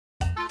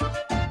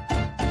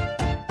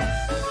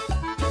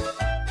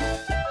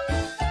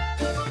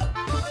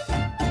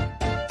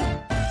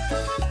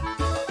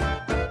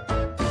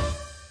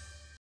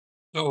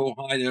So,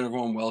 hi there,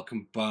 everyone.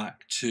 Welcome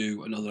back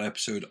to another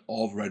episode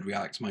of Red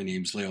Reacts. My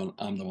name's Leon.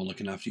 I'm the one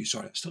looking after you.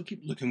 Sorry, I still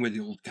keep looking where the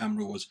old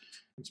camera was.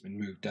 It's been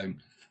moved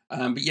down.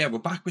 But yeah, we're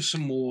back with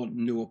some more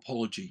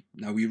NOAPOLOGY.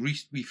 Now, we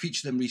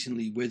featured them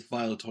recently with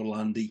Violet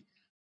Orlandi,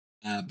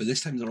 but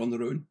this time they're on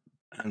their own.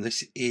 And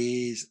this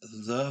is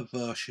the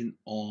version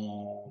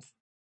of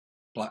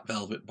Black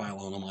Velvet by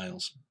Alannah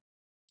Myles.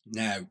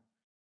 Now,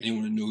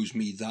 anyone who knows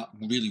me that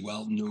really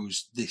well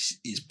knows this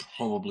is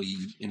probably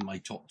in my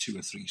top 2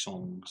 or 3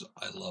 songs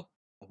I love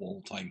of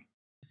all time,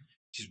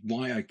 which is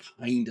why I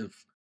kind of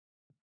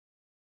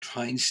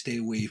try and stay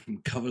away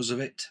from covers of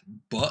it,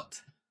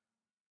 but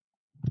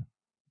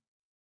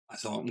I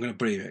thought I'm going to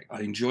brave it.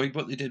 I enjoyed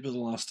what they did with the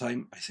last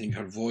time. I think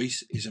her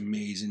voice is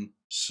amazing,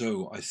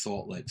 so I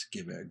thought let's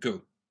give it a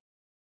go.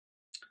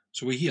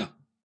 So we're here.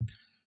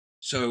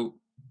 So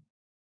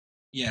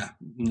yeah,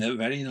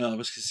 very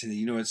nervous because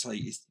it's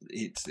like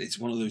it's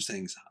one of those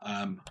things.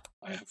 I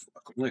have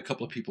only a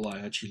couple of people I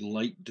actually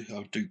like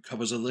to do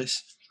covers of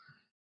this,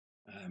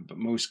 but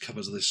most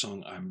covers of this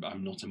song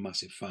I'm not a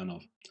massive fan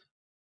of.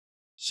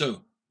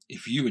 So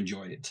if you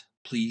enjoy it,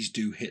 please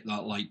do hit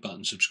that like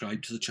button,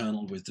 subscribe to the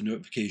channel with the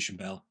notification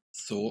bell.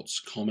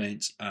 Thoughts,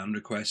 comments, and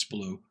requests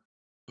below.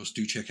 Of course,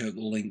 do check out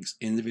the links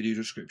in the video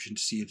description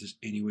to see if there's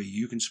any way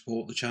you can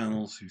support the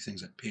channel through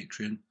things like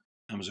Patreon,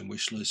 Amazon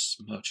wishlists,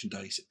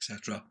 merchandise,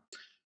 etc.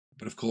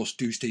 But of course,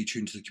 do stay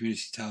tuned to the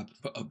community tab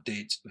for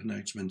updates and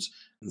announcements.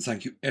 And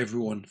thank you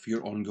everyone for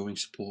your ongoing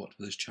support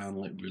for this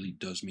channel. It really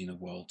does mean a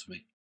world to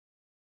me.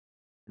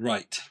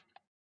 Right,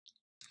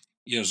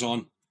 ears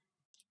on.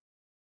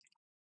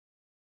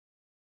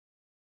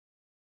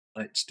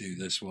 Let's do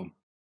this one.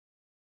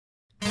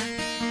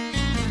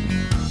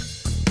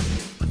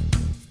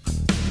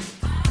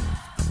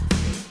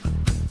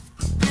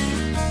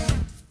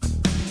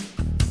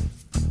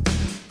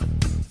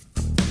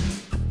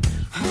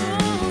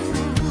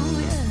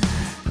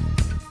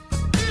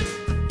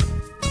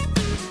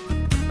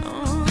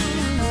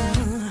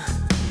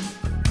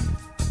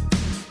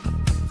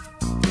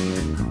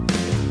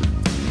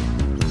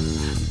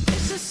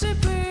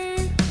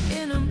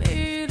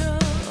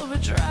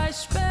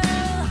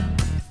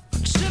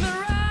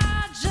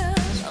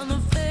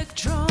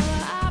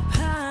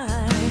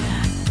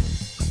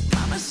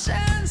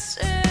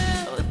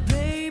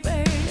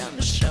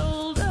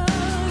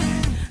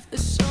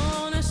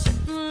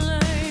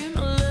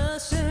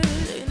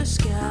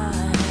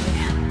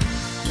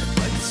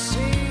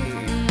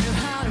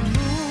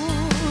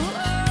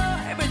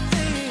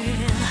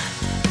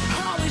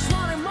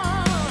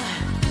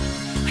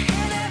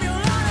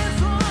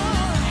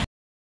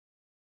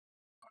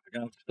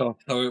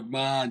 So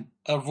man,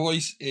 her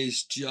voice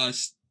is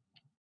just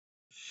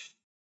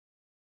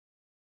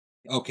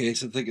okay.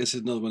 So I think this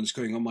is another one that's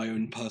going on my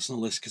own personal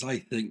list because I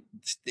think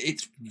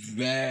it's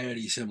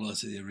very similar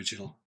to the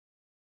original,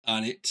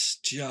 and it's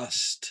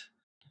just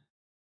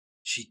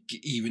she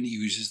even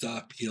uses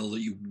that appeal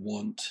that you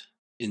want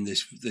in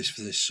this for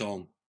this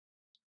song.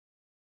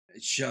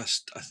 It's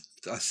just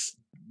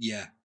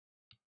yeah.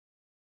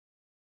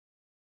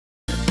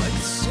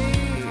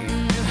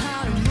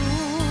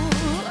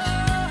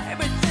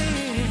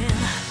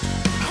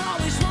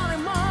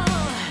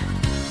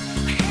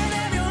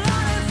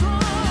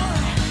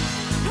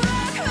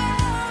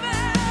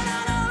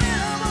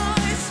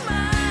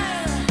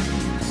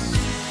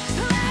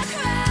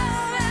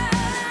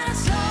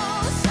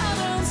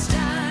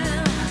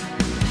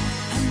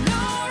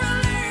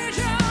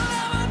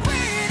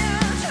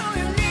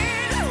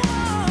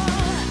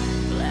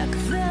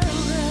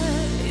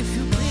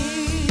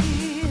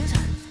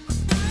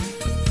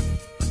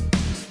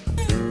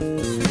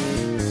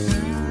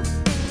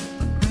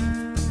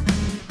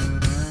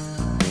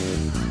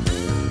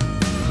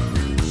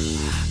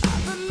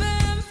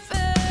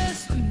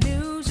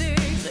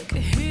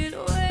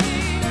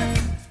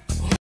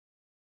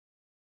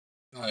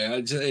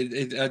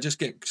 I just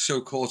get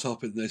so caught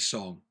up in this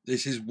song.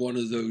 This is one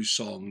of those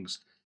songs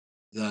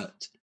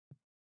that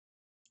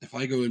if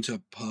I go into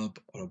a pub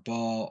or a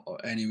bar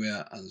or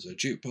anywhere and there's a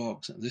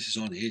jukebox and this is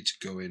on, it's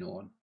going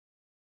on.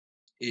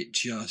 It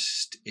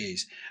just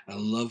is. I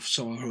love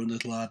some of her own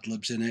little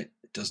ad-libs in it.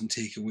 It doesn't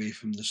take away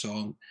from the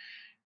song.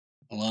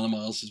 Alannah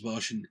Myles'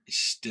 version is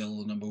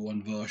still the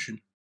 #1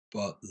 version,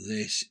 but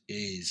this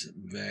is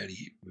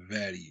very,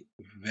 very,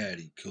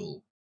 very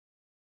cool.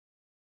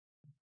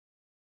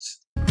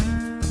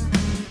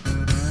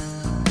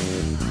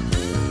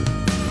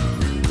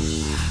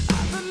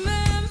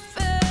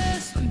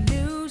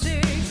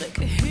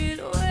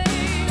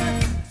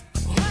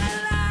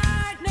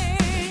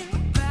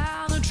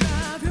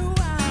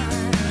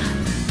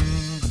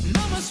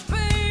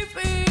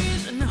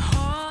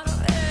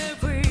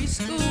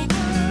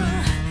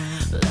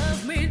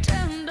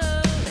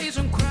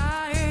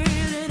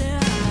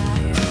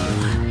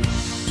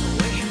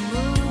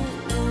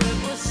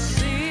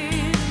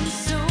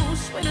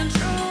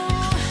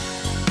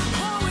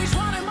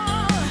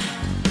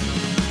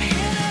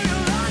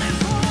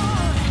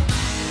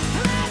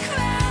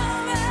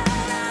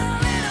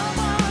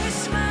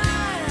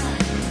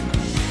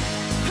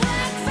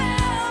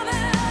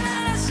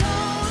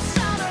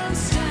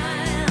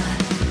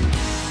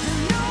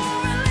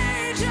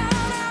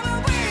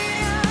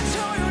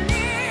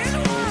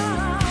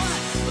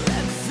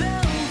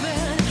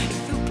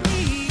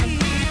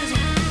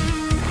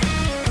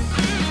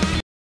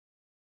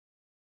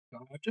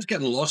 just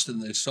getting lost in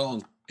this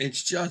song.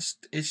 It's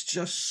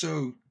just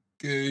so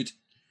good.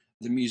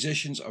 The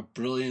musicians are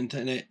brilliant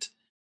in it.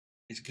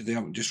 It's because they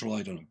haven't just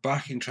relied on a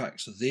backing track,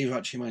 so they've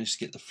actually managed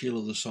to get the feel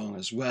of the song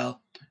as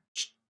well.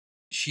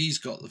 She's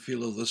got the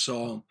feel of the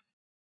song.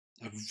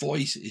 Her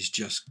voice is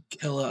just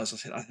killer. As I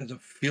said, I had a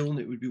feeling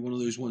it would be one of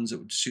those ones that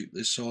would suit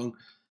this song.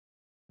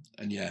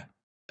 And yeah,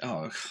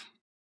 oh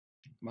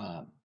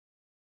man.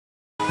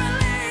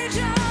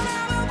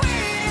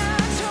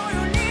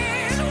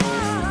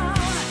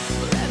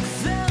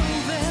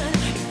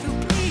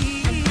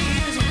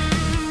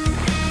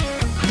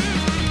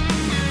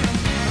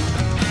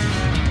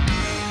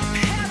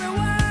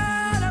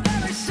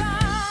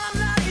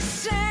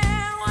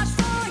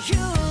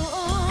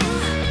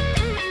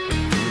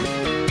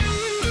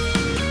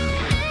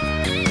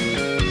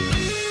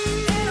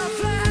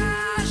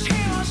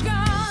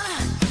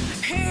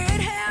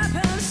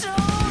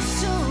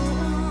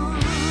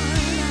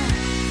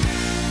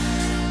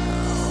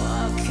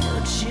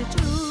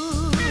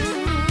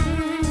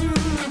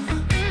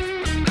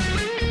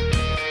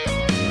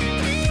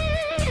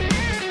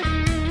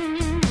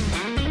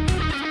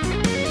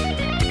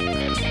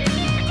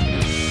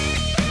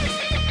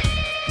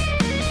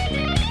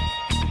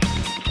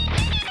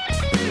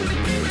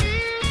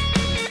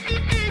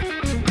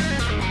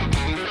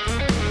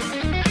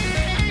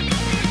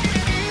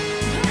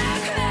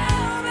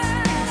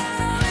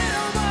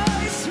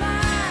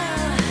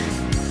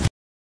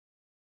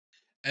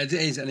 It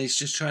is, and it's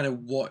just trying to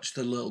watch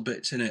the little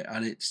bits in it,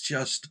 and it's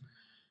just,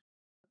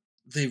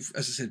 they've,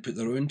 as I said, put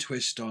their own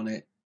twist on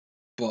it,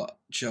 but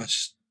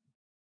just,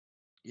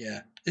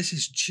 yeah, this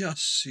is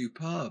just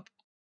superb.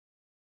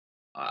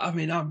 I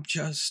mean, I'm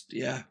just,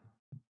 yeah,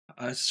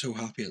 I'm so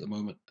happy at the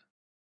moment.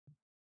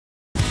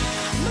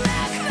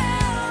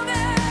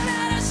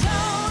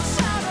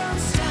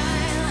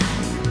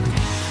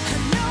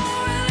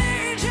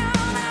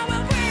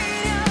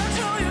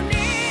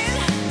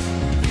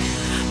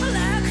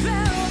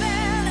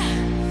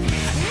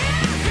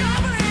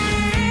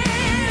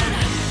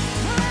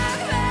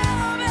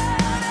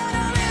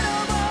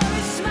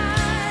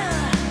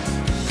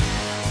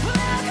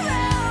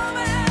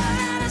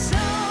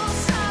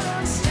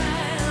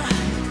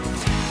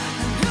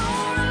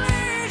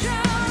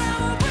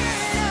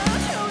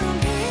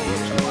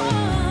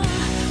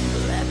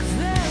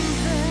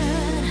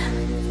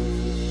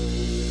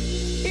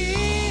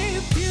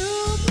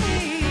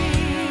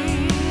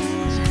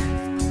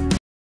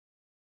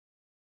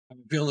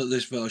 I feel that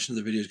this version of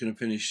the video is going to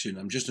finish soon.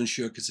 I'm just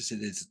unsure because I said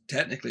it's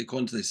technically,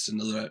 according to this,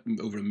 another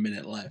over a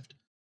minute left.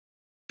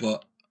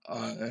 But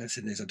I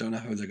said this, I don't know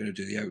how they're going to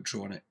do the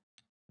outro on it.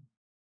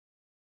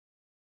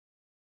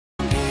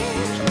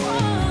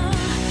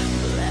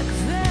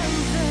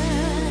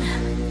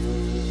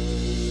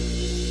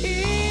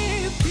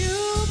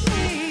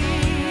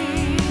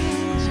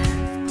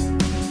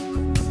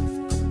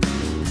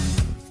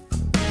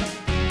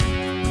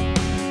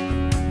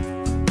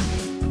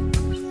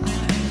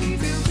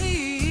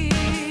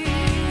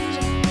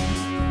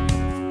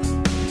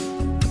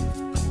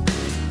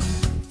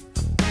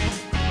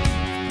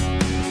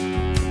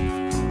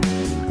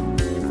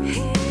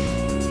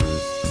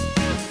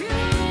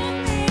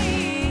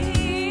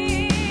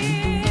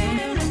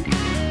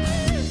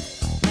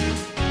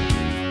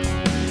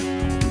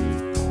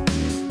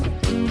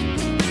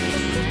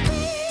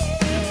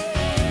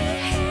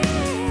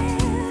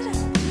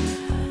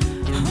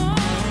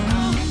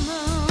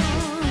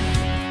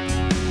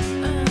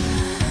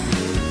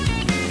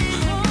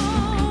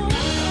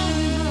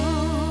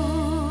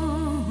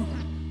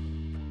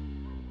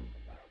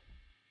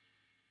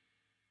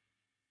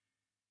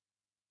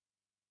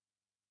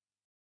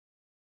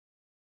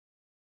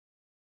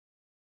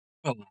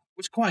 Well, it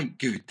was quite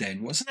good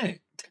then, wasn't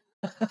it?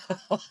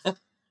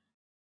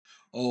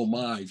 Oh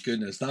my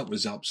goodness, that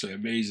was absolutely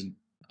amazing.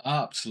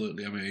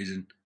 Absolutely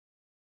amazing.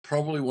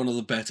 Probably one of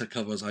the better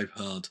covers I've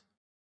heard.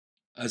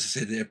 As I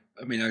said,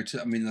 I mean,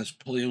 there's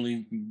probably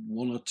only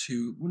one or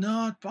two.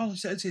 No, I'd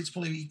say it's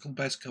probably equal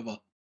best cover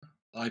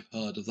I've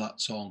heard of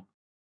that song.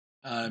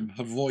 Her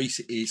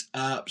voice is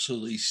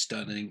absolutely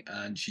stunning,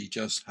 and she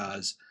just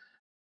has,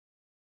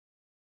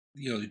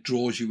 it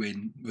draws you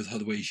in with her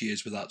the way she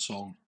is with that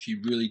song. She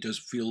really does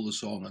feel the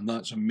song, and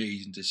that's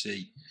amazing to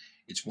see.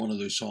 It's one of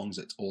those songs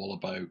that's all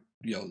about,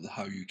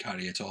 how you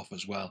carry it off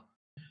as well.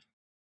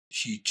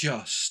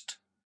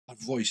 Her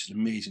voice is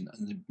amazing,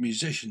 and the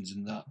musicians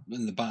in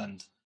the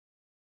band,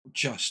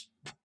 just,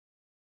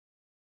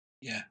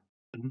 yeah,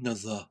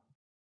 another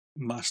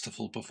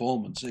masterful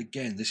performance.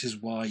 Again, this is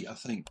why I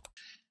think,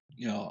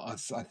 I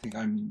think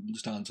I'm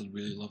starting to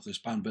really love this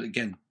band. But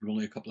again, we're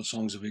only a couple of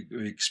songs of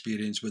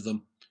experience with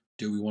them.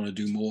 Do we want to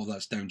do more?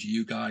 That's down to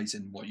you guys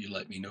and what you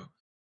let me know.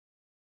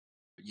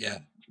 But yeah,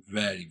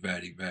 very,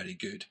 very, very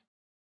good.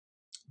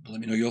 But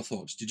let me know your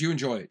thoughts. Did you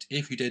enjoy it?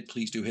 If you did,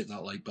 please do hit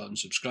that like button,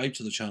 subscribe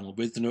to the channel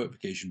with the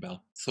notification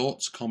bell.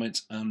 Thoughts,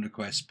 comments and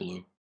requests below.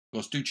 Of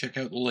course, do check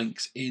out the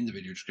links in the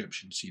video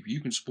description to see if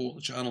you can support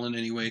the channel in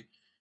any way,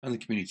 and the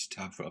community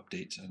tab for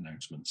updates and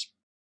announcements.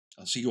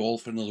 I'll see you all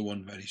for another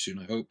one very soon,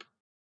 I hope.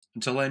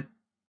 Until then,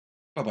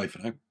 bye bye for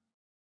now.